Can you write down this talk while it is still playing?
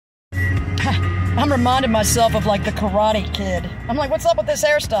I'm reminding myself of like the Karate Kid. I'm like, what's up with this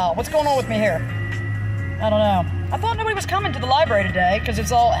hairstyle? What's going on with me here? I don't know. I thought nobody was coming to the library today because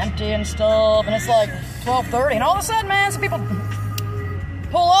it's all empty and stuff, and it's like 12:30, and all of a sudden, man, some people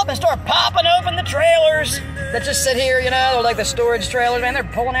pull up and start popping open the trailers that just sit here, you know, they're like the storage trailers, man. They're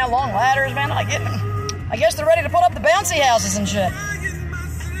pulling out long ladders, man. I guess they're ready to put up the bouncy houses and shit.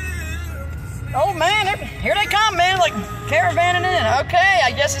 Oh, man, here they come, man, like caravanning in. Okay,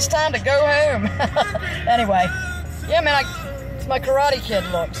 I guess it's time to go home. Anyway, yeah, man, it's my Karate Kid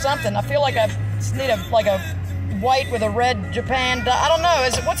look. Something. I feel like I need a white with a red Japan dot. I don't know.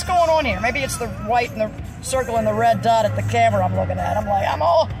 What's going on here? Maybe it's the white and the circle and the red dot at the camera I'm looking at. I'm like, I'm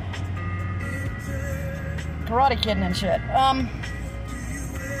all Karate Kidding and shit.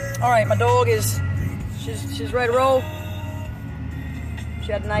 All right, my dog she's ready to roll.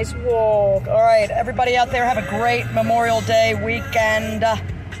 She had a nice walk. All right, everybody out there, have a great Memorial Day weekend,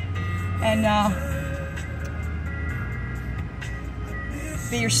 and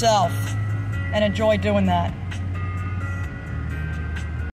be yourself and enjoy doing that.